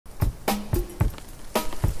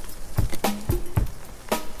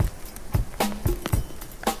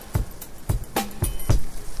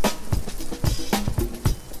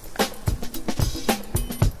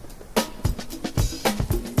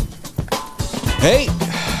Hey,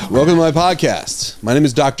 welcome to my podcast. My name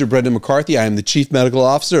is Dr. Brendan McCarthy. I am the Chief Medical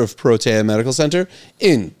Officer of Protea Medical Center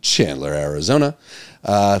in Chandler, Arizona.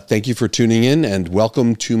 Thank you for tuning in and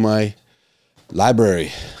welcome to my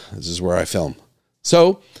library. This is where I film.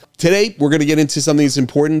 So today we're going to get into something that's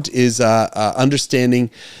important is understanding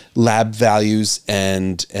lab values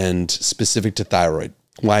and specific to thyroid.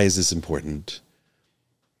 Why is this important?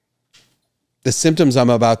 The symptoms I'm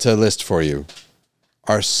about to list for you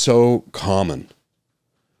are so common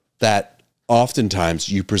that oftentimes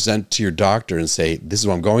you present to your doctor and say, this is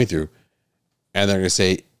what I'm going through. And they're going to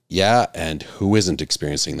say, yeah, and who isn't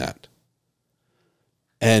experiencing that?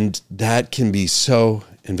 And that can be so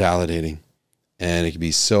invalidating and it can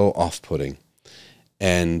be so off-putting.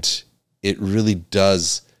 And it really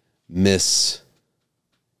does miss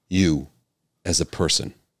you as a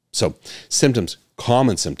person. So symptoms,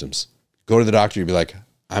 common symptoms. Go to the doctor, you'll be like,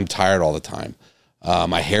 I'm tired all the time.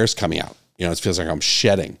 My hair's coming out. You know, it feels like I'm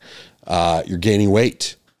shedding. You're gaining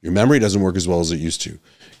weight. Your memory doesn't work as well as it used to.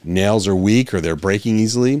 Nails are weak or they're breaking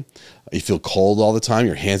easily. You feel cold all the time.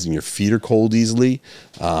 Your hands and your feet are cold easily.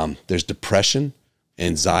 There's depression,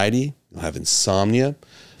 anxiety. You'll have insomnia,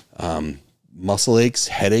 muscle aches,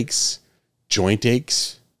 headaches, joint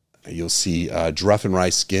aches. You'll see rough and rye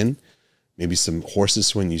skin, maybe some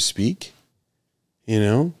hoarseness when you speak. You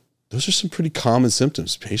know, those are some pretty common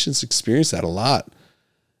symptoms. Patients experience that a lot.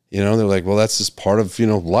 You know, they're like, well, that's just part of,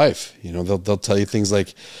 life. You know, they'll tell you things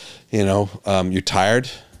like, you're tired,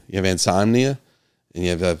 you have insomnia, and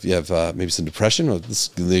you have maybe some depression. Or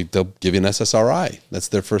they'll give you an SSRI. That's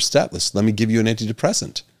their first step. Let me give you an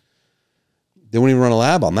antidepressant. They won't even run a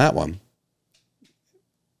lab on that one.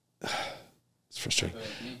 It's frustrating.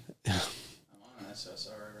 I'm on an SSRI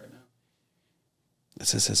right now.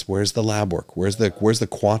 It where's the lab work? Where's the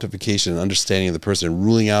quantification and understanding of the person and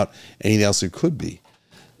ruling out anything else it could be?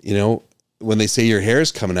 You know, when they say your hair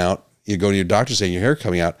is coming out, you go to your doctor saying your hair is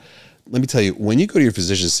coming out. Let me tell you, when you go to your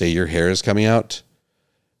physician and say your hair is coming out,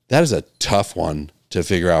 that is a tough one to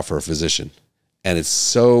figure out for a physician. And it's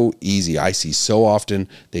so easy. I see so often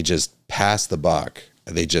they just pass the buck.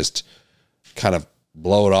 They just kind of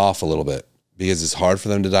blow it off a little bit because it's hard for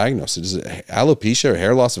them to diagnose. Alopecia or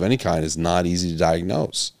hair loss of any kind is not easy to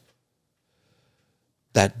diagnose.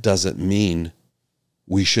 That doesn't mean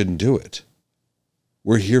we shouldn't do it.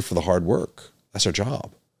 We're here for the hard work. That's our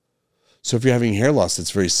job. So if you're having hair loss that's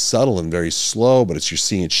very subtle and very slow, but you're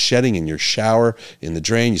seeing it shedding in your shower, in the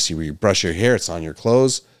drain, you see where you brush your hair, it's on your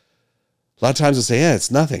clothes. A lot of times they'll say, yeah, it's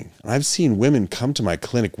nothing. And I've seen women come to my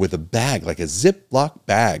clinic with a bag, like a Ziploc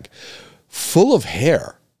bag, full of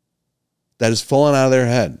hair that has fallen out of their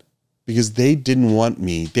head because they didn't want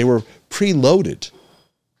me. They were preloaded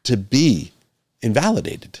to be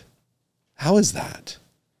invalidated. How is that?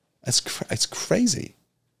 It's crazy.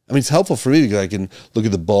 I mean, it's helpful for me because I can look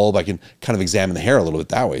at the bulb. I can kind of examine the hair a little bit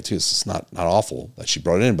that way too. So it's not awful that she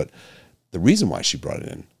brought it in, but the reason why she brought it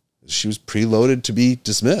in is she was preloaded to be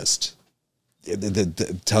dismissed.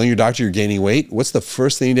 Telling your doctor you're gaining weight, what's the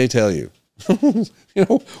first thing they tell you?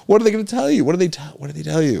 What are they going to tell you? What do they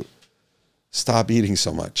tell you? Stop eating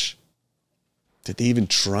so much. Did they even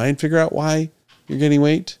try and figure out why you're gaining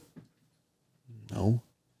weight? No.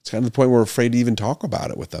 It's kind of the point where we're afraid to even talk about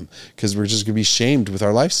it with them because we're just going to be shamed with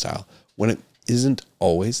our lifestyle when it isn't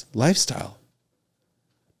always lifestyle.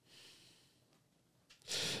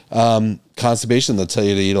 Constipation, they'll tell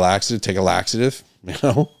you to eat a laxative, take a laxative,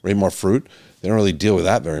 eat more fruit. They don't really deal with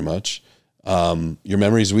that very much. Your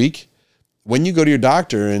memory's weak. When you go to your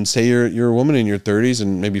doctor and say you're a woman in your 30s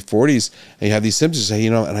and maybe 40s and you have these symptoms, you say,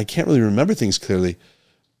 and I can't really remember things clearly.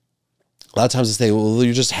 A lot of times they say, well,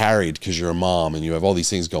 you're just harried because you're a mom and you have all these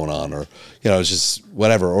things going on, or, it's just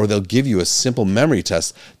whatever. Or they'll give you a simple memory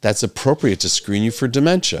test that's appropriate to screen you for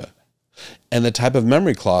dementia. And the type of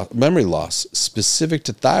memory loss specific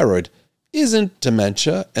to thyroid isn't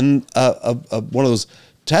dementia. And one of those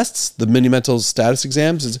tests, the mini mental status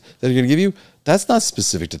exams that they're going to give you, that's not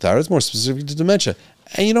specific to thyroid. It's more specific to dementia.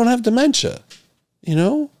 And you don't have dementia,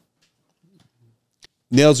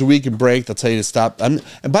 Nails are weak and break. They'll tell you to stop. And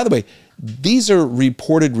by the way, these are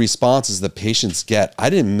reported responses that patients get. I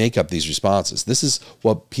didn't make up these responses. This is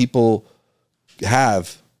what people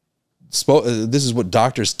have. This is what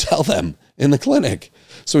doctors tell them in the clinic.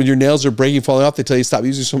 So when your nails are breaking, falling off, they tell you stop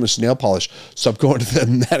using so much nail polish. Stop going to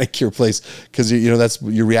the manicure place because that's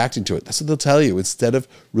you're reacting to it. That's what they'll tell you instead of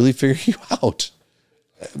really figuring you out.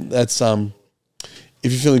 That's if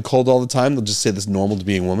you're feeling cold all the time, they'll just say that's normal to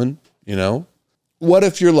being a woman. What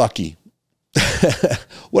if you're lucky?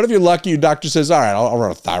 What if you're lucky? Your doctor says, all right, I'll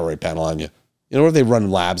run a thyroid panel on you. What if they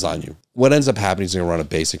run labs on you? What ends up happening is they're going to run a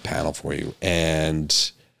basic panel for you.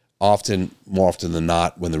 And often, more often than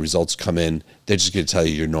not, when the results come in, they're just going to tell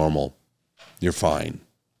you you're normal. You're fine.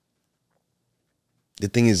 The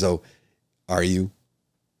thing is, though, are you?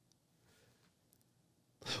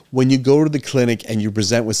 When you go to the clinic and you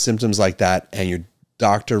present with symptoms like that and your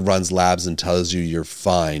doctor runs labs and tells you you're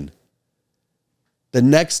fine, the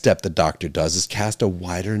next step the doctor does is cast a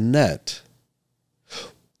wider net.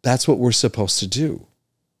 That's what we're supposed to do.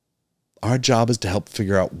 Our job is to help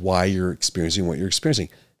figure out why you're experiencing what you're experiencing.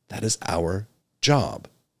 That is our job.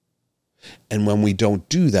 And when we don't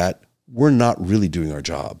do that, we're not really doing our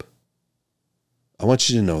job. I want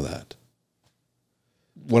you to know that.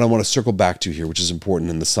 What I want to circle back to here, which is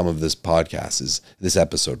important in the sum of this podcast, is this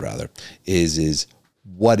episode rather, is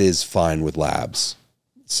what is fine with labs.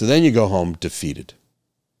 So then you go home defeated.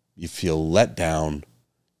 You feel let down,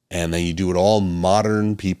 and then you do what all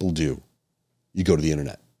modern people do. You go to the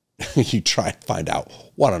internet. You try to find out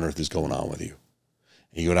what on earth is going on with you.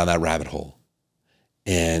 And you go down that rabbit hole.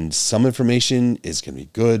 And some information is going to be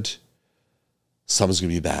good. Some is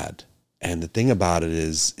going to be bad. And the thing about it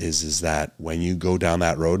is that when you go down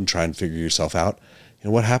that road and try and figure yourself out, you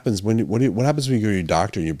know, what happens when you go to your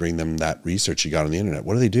doctor and you bring them that research you got on the internet?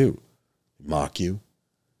 What do? Mock you.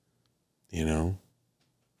 You know,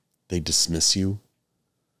 they dismiss you.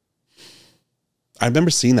 I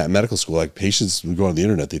remember seeing that in medical school, like patients would go on the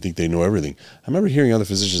internet, they think they know everything. I remember hearing other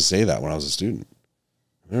physicians say that when I was a student.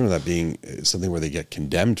 I remember that being something where they get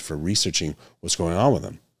condemned for researching what's going on with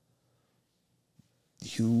them.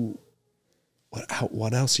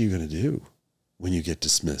 What else are you going to do when you get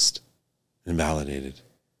dismissed, invalidated?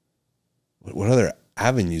 What other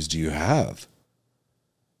avenues do you have?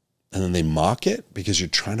 And then they mock it because you're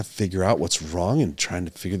trying to figure out what's wrong and trying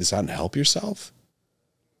to figure this out and help yourself?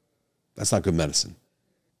 That's not good medicine.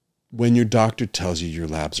 When your doctor tells you your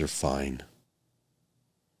labs are fine,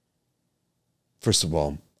 first of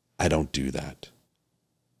all, I don't do that.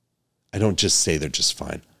 I don't just say they're just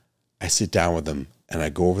fine. I sit down with them and I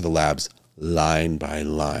go over the labs line by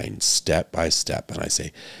line, step by step, and I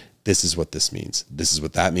say, this is what this means. This is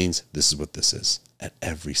what that means. This is what this is at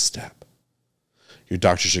every step. Your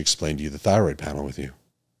doctor should explain to you the thyroid panel with you.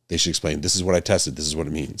 They should explain, this is what I tested. This is what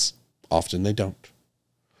it means. Often they don't.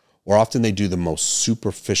 Or often they do the most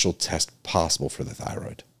superficial test possible for the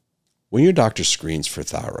thyroid. When your doctor screens for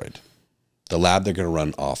thyroid, the lab they're going to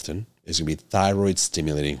run often is going to be thyroid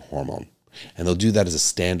stimulating hormone. And they'll do that as a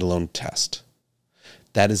standalone test.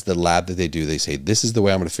 That is the lab that they do. They say, this is the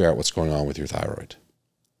way I'm going to figure out what's going on with your thyroid.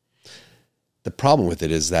 The problem with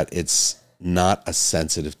it is that it's not a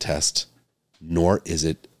sensitive test, nor is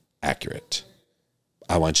it accurate.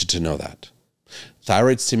 I want you to know that.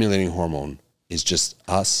 Thyroid stimulating hormone is just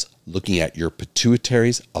us looking at your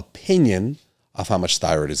pituitary's opinion of how much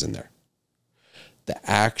thyroid is in there. The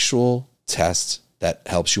actual test that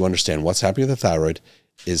helps you understand what's happening with the thyroid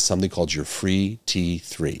is something called your free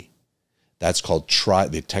T3. That's called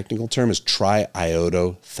the technical term is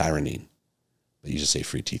triiodothyronine. But you just say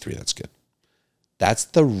free T3, that's good. That's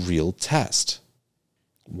the real test.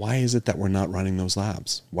 Why is it that we're not running those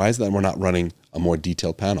labs? Why is it that we're not running a more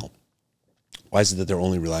detailed panel? Why is it that they're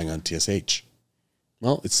only relying on TSH?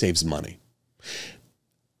 Well, it saves money.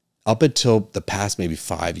 Up until the past maybe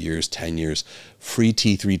 5 years, 10 years, free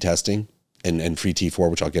T3 testing and free T4,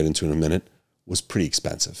 which I'll get into in a minute, was pretty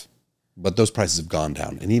expensive. But those prices have gone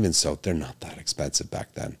down. And even so, they're not that expensive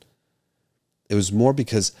back then. It was more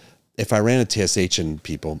because if I ran a TSH in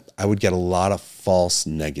people, I would get a lot of false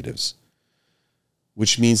negatives,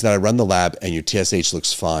 which means that I run the lab and your TSH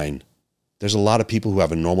looks fine. There's a lot of people who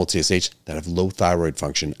have a normal TSH that have low thyroid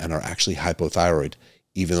function and are actually hypothyroid,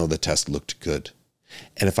 even though the test looked good.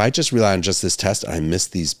 And if I just rely on just this test and I miss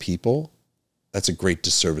these people, that's a great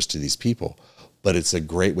disservice to these people. But it's a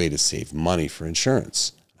great way to save money for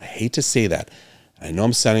insurance. I hate to say that. I know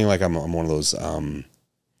I'm sounding like I'm one of those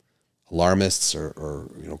alarmists or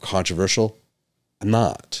controversial. I'm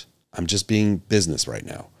not. I'm just being business right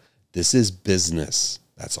now. This is business.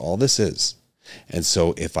 That's all this is. And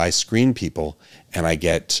so if I screen people and I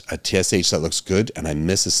get a TSH that looks good and I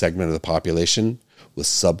miss a segment of the population with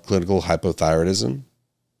subclinical hypothyroidism,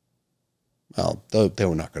 well, they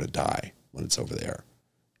were not going to die when it's over there.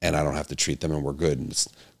 And I don't have to treat them and we're good and it's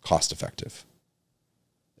cost effective.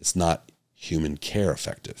 It's not human care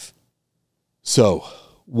effective. So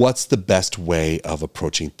what's the best way of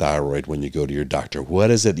approaching thyroid when you go to your doctor? What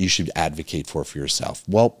is it you should advocate for yourself?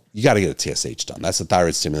 Well, you got to get a TSH done. That's the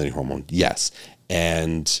thyroid stimulating hormone. Yes.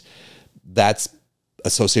 And that's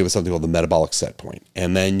associated with something called the metabolic set point.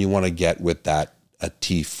 And then you want to get with that a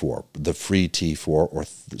T4, the free T4, or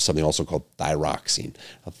something also called thyroxine.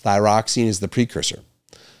 Now, thyroxine is the precursor.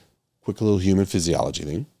 Quick little human physiology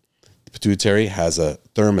thing. The pituitary has a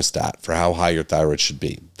thermostat for how high your thyroid should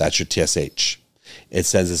be. That's your TSH. It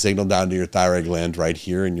sends a signal down to your thyroid gland right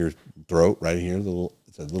here in your throat, right here.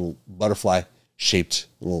 It's a little butterfly-shaped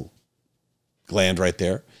little gland right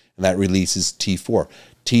there, and that releases T4.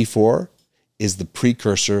 T4 is the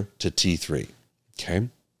precursor to T3, okay?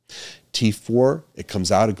 T4, it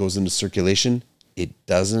comes out, it goes into circulation. It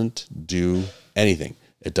doesn't do anything.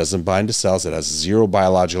 It doesn't bind to cells. It has zero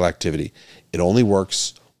biological activity. It only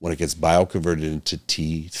works when it gets bioconverted into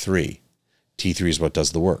T3. T3 is what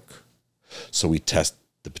does the work. So we test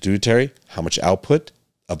the pituitary, how much output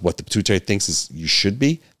of what the pituitary thinks is you should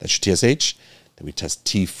be. That's your TSH. Then we test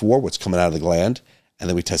T4, what's coming out of the gland. And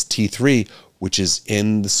then we test T3, which is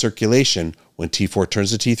in the circulation. When T4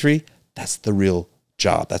 turns to T3, that's the real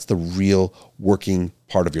job. That's the real working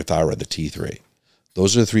part of your thyroid, the T3.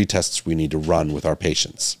 Those are the 3 tests we need to run with our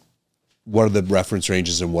patients. What are the reference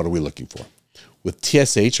ranges and what are we looking for? With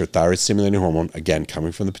TSH, or thyroid stimulating hormone, again,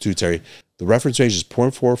 coming from the pituitary, the reference range is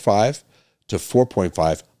 0.45 to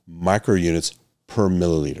 4.5 microunits per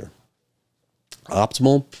milliliter.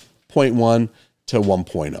 Optimal, 0.1 to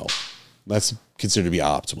 1.0. That's considered to be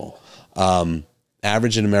optimal.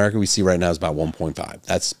 Average in America we see right now is about 1.5.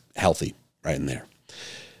 That's healthy, right in there.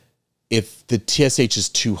 If the TSH is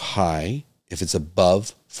too high, if it's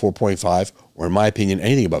above 4.5, or in my opinion,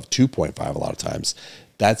 anything above 2.5 a lot of times,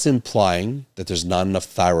 that's implying that there's not enough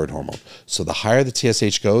thyroid hormone. So the higher the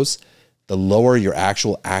TSH goes, the lower your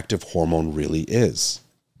actual active hormone really is.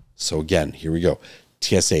 So again, here we go.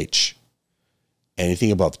 TSH,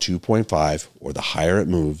 anything above 2.5 or the higher it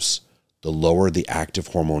moves, the lower the active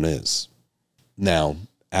hormone is. Now,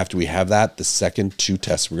 after we have that, the second 2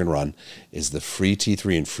 tests we're going to run is the free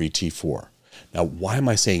T3 and free T4. Now, why am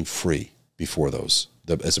I saying free before those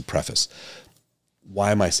as a preface?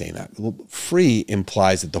 Why am I saying that? Well, free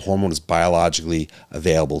implies that the hormone is biologically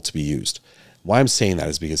available to be used. Why I'm saying that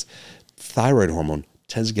is because thyroid hormone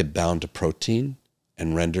tends to get bound to protein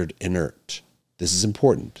and rendered inert. This is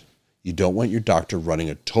important. You don't want your doctor running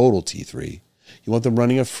a total T3. You want them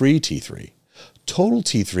running a free T3. Total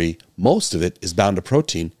T3, most of it is bound to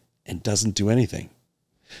protein and doesn't do anything.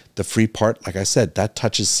 The free part, like I said, that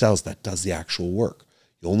touches cells, that does the actual work.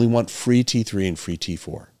 You only want free T3 and free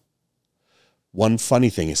T4. One funny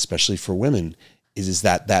thing, especially for women, is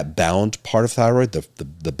that that bound part of thyroid,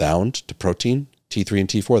 the bound to protein, T3 and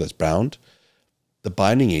T4 that's bound, the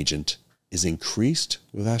binding agent is increased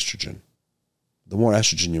with estrogen. The more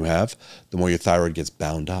estrogen you have, the more your thyroid gets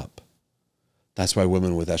bound up. That's why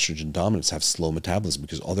women with estrogen dominance have slow metabolism,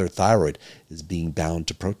 because all their thyroid is being bound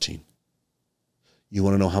to protein. You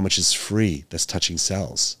want to know how much is free that's touching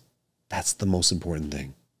cells. That's the most important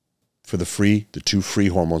thing. For the 2 free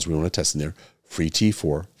hormones we want to test in there, free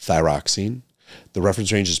T4, thyroxine, the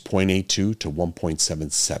reference range is 0.82 to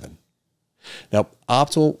 1.77. Now,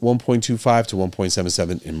 optimal 1.25 to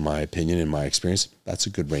 1.77, in my opinion, in my experience, that's a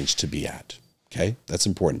good range to be at. Okay, that's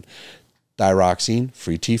important. Thyroxine,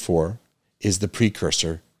 free T4, is the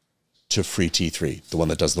precursor to free T3, the one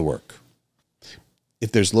that does the work.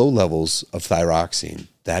 If there's low levels of thyroxine,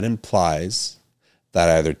 that implies that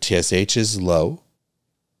either TSH is low,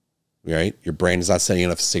 right? Your brain is not sending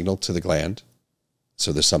enough signal to the gland,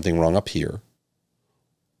 so there's something wrong up here.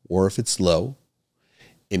 Or if it's low,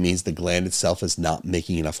 it means the gland itself is not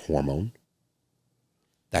making enough hormone.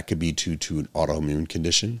 That could be due to an autoimmune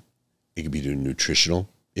condition. It could be due to a nutritional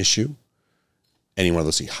issue. Any one of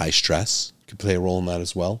those things, high stress could play a role in that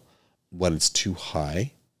as well. When it's too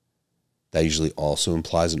high, that usually also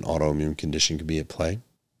implies an autoimmune condition could be at play.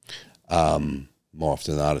 More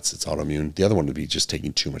often than not, it's autoimmune. The other one would be just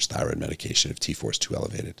taking too much thyroid medication if T4 is too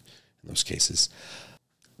elevated in those cases.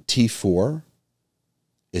 T4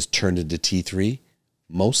 is turned into T3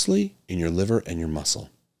 mostly in your liver and your muscle.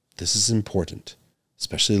 This is important,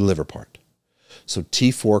 especially the liver part. So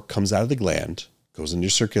T4 comes out of the gland, goes into your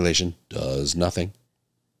circulation, does nothing.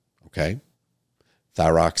 Okay?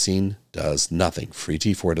 Thyroxine does nothing. Free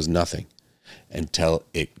T4 does nothing until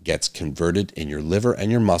it gets converted in your liver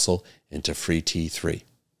and your muscle into free T3.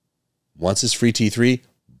 Once it's free T3,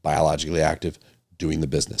 biologically active, doing the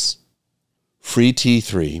business. Free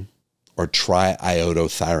T3, or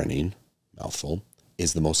triiodothyronine, mouthful,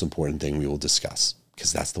 is the most important thing we will discuss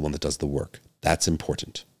because that's the one that does the work. That's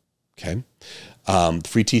important. Okay?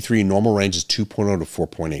 Free T3 normal range is 2.0 to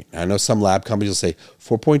 4.8. I know some lab companies will say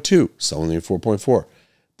 4.2, some only 4.4.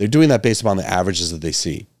 They're doing that based upon the averages that they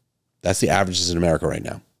see. That's the averages in America right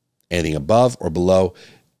now. Anything above or below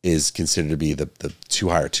is considered to be the too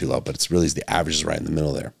high or too low, but it's really the averages right in the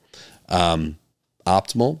middle there.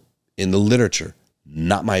 Optimal in the literature,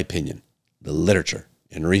 not my opinion, the literature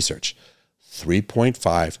in research,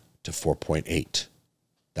 3.5 to 4.8.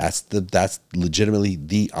 That's legitimately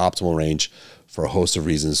the optimal range for a host of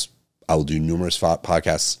reasons. I will do numerous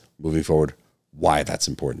podcasts moving forward why that's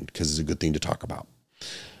important, because it's a good thing to talk about.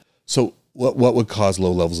 So what would cause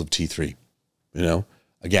low levels of T3? You know,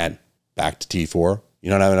 again, back to T4. You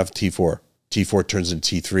don't have enough T4. T4 turns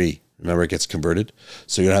into T3. Remember, it gets converted.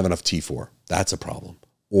 So you don't have enough T4. That's a problem.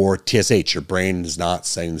 Or TSH, your brain is not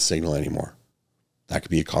sending the signal anymore. That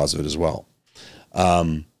could be a cause of it as well.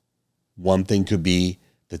 One thing could be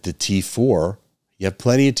that the T4, you have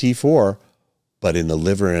plenty of T4, but in the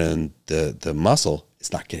liver and the muscle,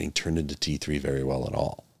 it's not getting turned into T3 very well at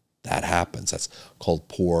all. That happens. That's called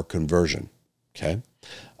poor conversion. Okay.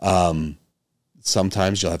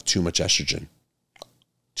 Sometimes you'll have too much estrogen.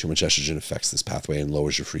 Too much estrogen affects this pathway and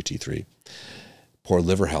lowers your free T3. Poor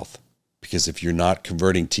liver health. Because if you're not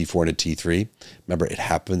converting T4 into T3, remember, it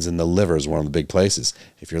happens in the liver is one of the big places.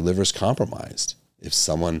 If your liver is compromised, if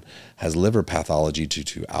someone has liver pathology due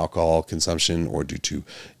to alcohol consumption or due to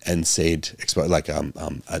NSAID, like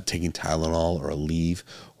taking Tylenol or a Aleve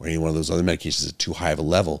or any one of those other medications at too high of a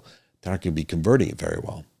level, they're not going to be converting it very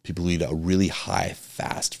well. People who eat a really high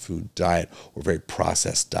fast food diet or very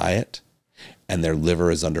processed diet, and their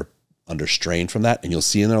liver is under strain from that, and you'll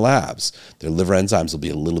see in their labs, their liver enzymes will be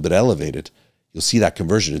a little bit elevated. You'll see that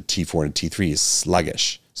conversion of T4 and T3 is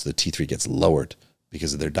sluggish. So the T3 gets lowered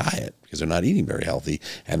because of their diet, because they're not eating very healthy,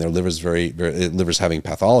 and their liver's liver's having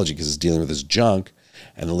pathology because it's dealing with this junk,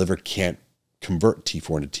 and the liver can't convert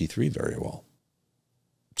T4 into T3 very well.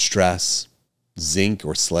 Stress, zinc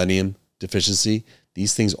or selenium deficiency,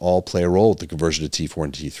 these things all play a role with the conversion of T4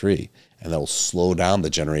 into T3, and that will slow down the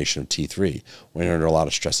generation of T3. When you're under a lot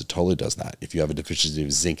of stress, it totally does that. If you have a deficiency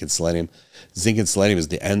of zinc and selenium is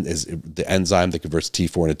the enzyme that converts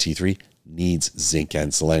T4 into T3, needs zinc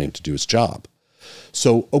and selenium to do its job.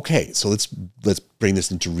 So, okay, so let's bring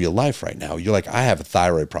this into real life right now. You're like, I have a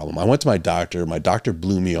thyroid problem. I went to my doctor. My doctor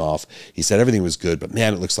blew me off. He said everything was good, but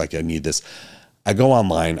man, it looks like I need this. I go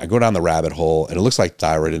online, I go down the rabbit hole, and it looks like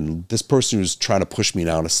thyroid. And this person who's trying to push me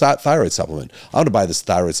now on a thyroid supplement. I want to buy this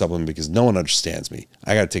thyroid supplement because no one understands me.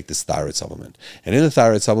 I got to take this thyroid supplement. And in the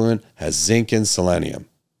thyroid supplement has zinc and selenium.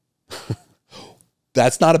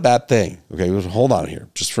 That's not a bad thing. Okay, hold on here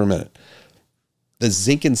just for a minute. The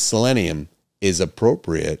zinc and selenium is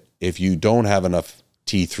appropriate if you don't have enough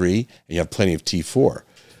T3 and you have plenty of T4.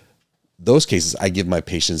 Those cases, I give my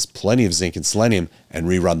patients plenty of zinc and selenium and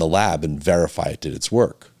rerun the lab and verify it did its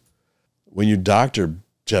work. When your doctor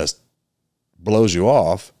just blows you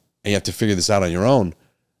off and you have to figure this out on your own,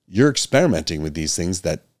 you're experimenting with these things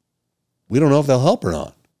that we don't know if they'll help or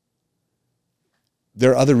not.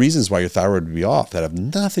 There are other reasons why your thyroid would be off that have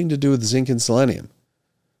nothing to do with zinc and selenium.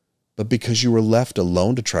 But because you were left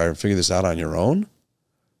alone to try and figure this out on your own,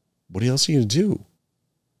 what else are you going to do?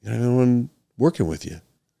 You don't have anyone working with you.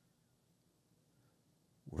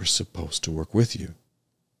 We're supposed to work with you.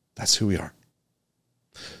 That's who we are.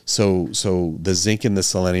 So the zinc and the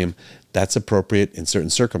selenium, that's appropriate in certain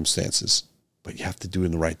circumstances, but you have to do it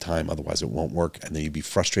in the right time. Otherwise it won't work. And then you'd be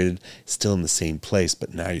frustrated, still in the same place,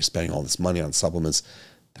 but now you're spending all this money on supplements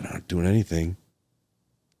that aren't doing anything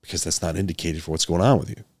because that's not indicated for what's going on with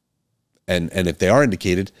you. And if they are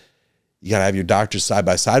indicated, you got to have your doctor side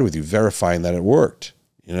by side with you, verifying that it worked.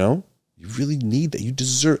 You know, you really need that. You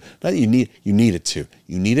deserve, not that you need it too.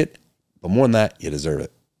 You need it, but more than that, you deserve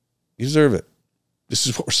it. You deserve it. This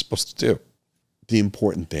is what we're supposed to do. The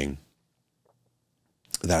important thing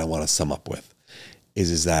that I want to sum up with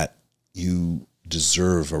is that you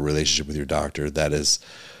deserve a relationship with your doctor that is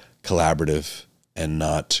collaborative and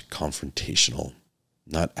not confrontational,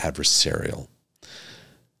 not adversarial.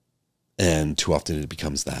 And too often it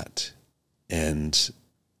becomes that. And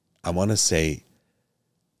I want to say,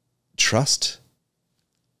 trust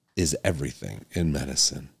is everything in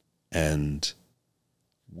medicine. And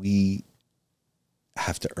we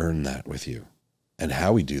have to earn that with you. And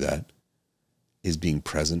how we do that is being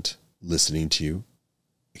present, listening to you,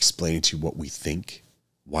 explaining to you what we think,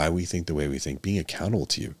 why we think the way we think, being accountable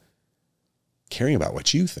to you, caring about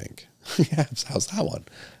what you think. Yeah, how's that one?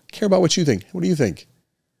 Care about what you think. What do you think?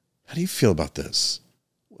 How do you feel about this?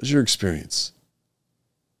 What was your experience?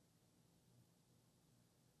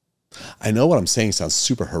 I know what I'm saying sounds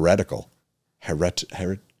super heretical. Heretical?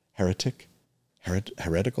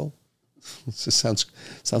 It just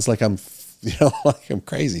sounds like I'm, like I'm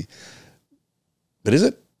crazy. But is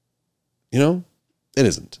it? It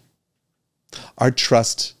isn't. Our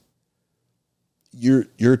trust,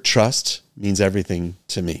 your trust means everything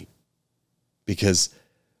to me because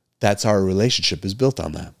that's our relationship is built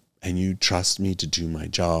on that. And you trust me to do my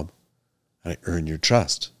job, and I earn your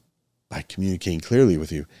trust by communicating clearly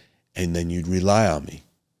with you and then you'd rely on me.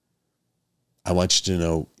 I want you to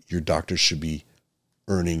know your doctor should be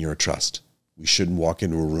earning your trust. We shouldn't walk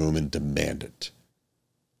into a room and demand it.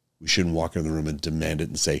 We shouldn't walk into the room and demand it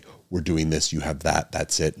and say, we're doing this, you have that,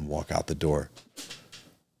 that's it, and walk out the door.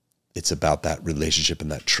 It's about that relationship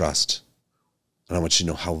and that trust. And I want you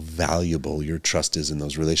to know how valuable your trust is in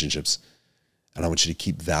those relationships. And I want you to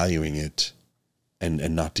keep valuing it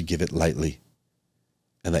and not to give it lightly.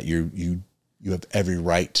 And that you have every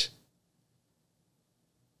right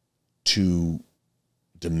to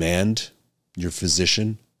demand your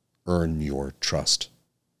physician earn your trust.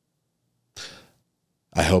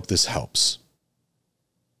 I hope this helps.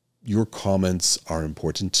 Your comments are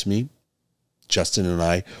important to me. Justin and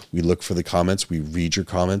I, we look for the comments. We read your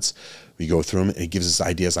comments. We go through them. And it gives us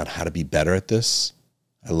ideas on how to be better at this.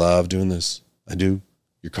 I love doing this. I do.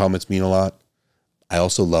 Your comments mean a lot. I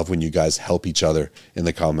also love when you guys help each other in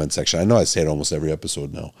the comment section. I know I say it almost every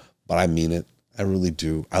episode now, but I mean it. I really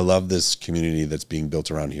do. I love this community that's being built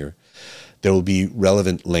around here. There will be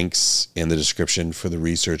relevant links in the description for the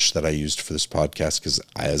research that I used for this podcast because,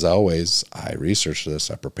 as always, I research this.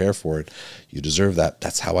 I prepare for it. You deserve that.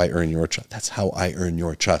 That's how I earn your trust. That's how I earn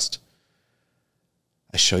your trust.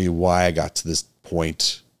 I show you why I got to this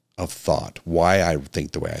point of thought, why I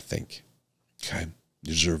think the way I think. Okay?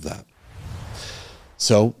 You deserve that.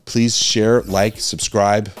 So please share, like,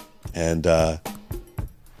 subscribe, and I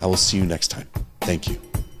will see you next time. Thank you.